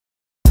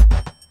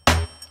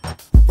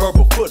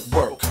Verbal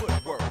footwork.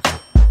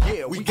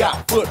 Yeah, we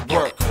got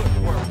footwork.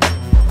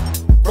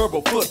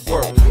 Verbal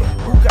footwork.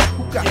 Who got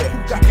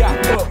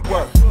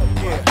footwork.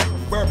 Yeah,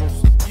 verbals.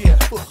 Yeah,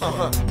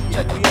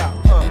 check me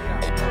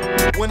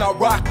out. When I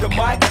rock the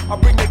mic, I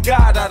bring the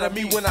God out of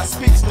me. When I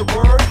speak the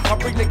word, I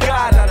bring the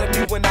God out of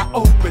me. When I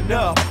open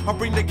up, I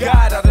bring the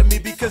God out of me,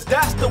 because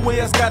that's the way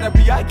it's gotta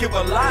be. I give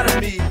a lot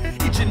of me,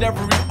 each and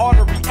every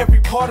artery,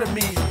 every part of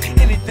me.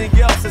 Anything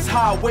else is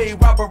highway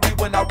robbery.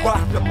 When I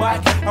rock the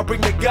mic, I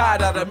bring the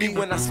God out of me.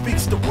 When I speak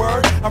the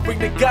word, I bring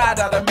the God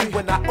out of me.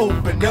 When I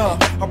open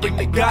up, I bring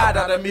the God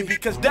out of me,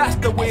 because that's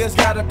the way it's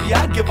gotta be.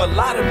 I give a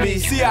lot of me.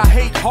 See, I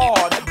hate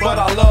hard, but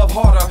I love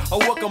harder.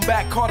 Welcome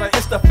back, Carter.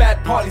 It's the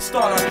fat party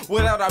starter.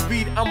 Without a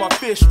beat, I'm a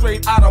fish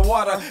straight out of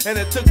water, and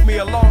it took me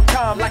a long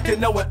time, like you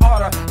know it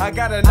oughta. I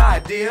got an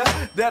idea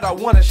that I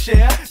wanna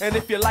share, and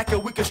if you like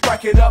it, we can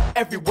strike it up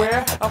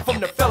everywhere. I'm from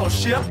the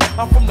fellowship,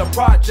 I'm from the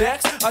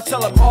projects. I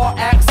tell them all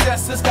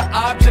access is the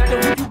object,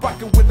 and when you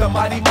rockin' with the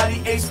mighty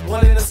Ace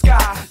One in the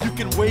sky, you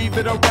can wave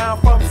it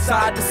around from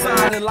side to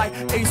side, and like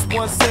Ace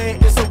One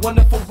said, it's a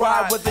wonderful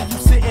ride. Whether you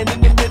sitting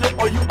in the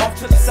middle or you off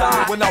to the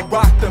side. When I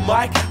rock the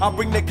mic, I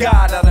bring the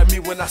God out of me.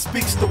 When I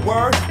speak the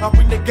word, I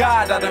bring the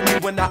God out of me.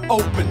 When I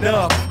open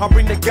up, I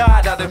bring the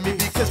God out of me,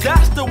 because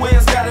that's the way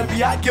it's gotta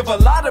be. I give a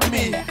lot of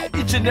me,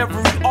 each and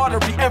every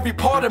artery, every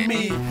part of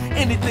me.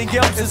 Anything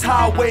else is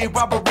highway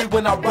robbery.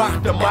 When I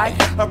rock the mic,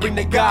 I bring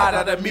the God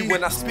out of me.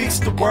 When I speak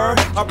the word,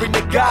 I bring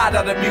the God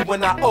out of me.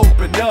 When I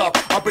open up,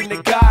 I bring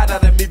the God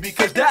out of me,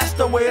 because that's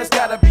the way it's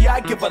gotta be. I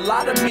give a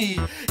lot of me,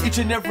 each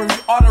and every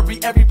artery,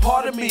 every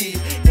part of me.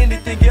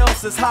 Anything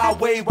else is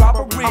highway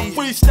robbery. I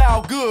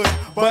freestyle good,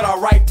 but I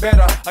write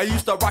better. I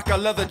used to rock a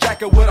leather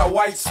jacket with a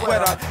white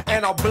sweater,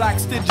 and a black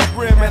stingy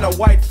brim and a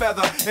white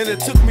feather, and it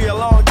took me a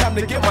long time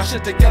to get my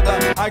shit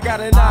together. I got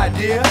an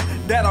idea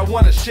that I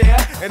wanna share,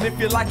 and if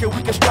you like it,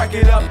 we can strike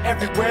it up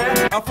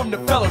everywhere. I'm from the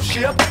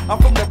fellowship, I'm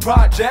from the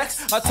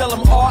projects. I tell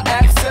them all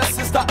access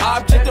is the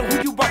object, and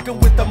who you rockin'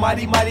 with, the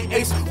mighty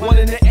Ace One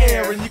in the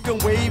air, and you can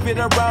wave it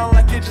around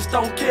like you just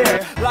don't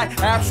care.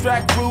 Like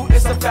abstract rude,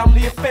 it's a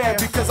family affair,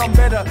 because I'm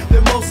better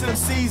than most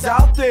MCs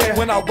out there.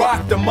 When I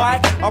rock the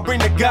mic, I bring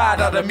the God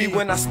out of me.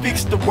 When I speak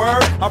the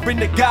word, I bring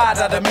the God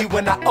out of me.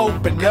 When I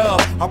open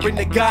up, I bring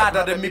the God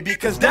out of me,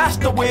 because that's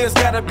the way it's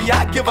gotta be.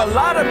 I give a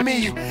lot of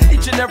me,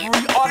 each and every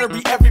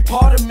artery, every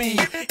part of me.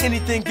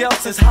 Anything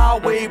else is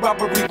highway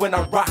robbery. When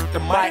I rock the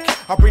mic,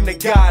 I bring the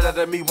God out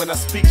of me. When I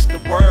speak the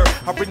word,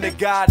 I bring the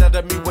God out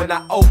of me. When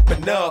I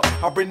open up,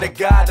 I bring the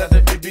God out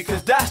of me,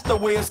 because that's the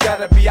way it's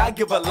gotta be. I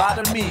give a lot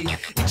of me,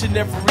 each and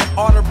every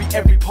artery,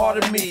 every part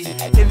of me.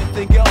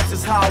 Anything else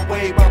is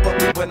highway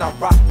robbery. When I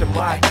rock the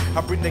mic,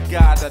 I bring the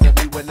God out of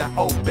me. When I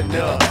open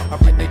up, I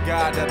bring the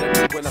God out of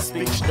me. When I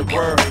speak the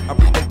word, I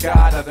bring the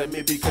God out of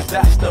me, because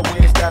that's the way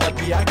it's gotta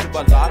be. I give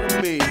a lot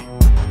of me.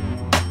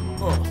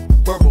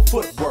 Verbal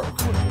footwork.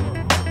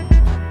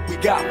 We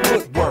got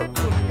footwork.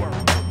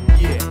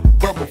 Yeah,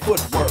 verbal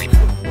footwork.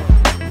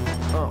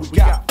 We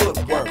got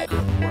footwork.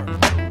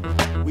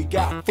 We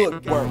got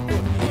footwork.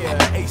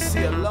 Yeah,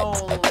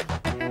 Aceyalone.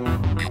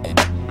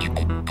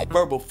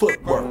 Verbal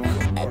footwork.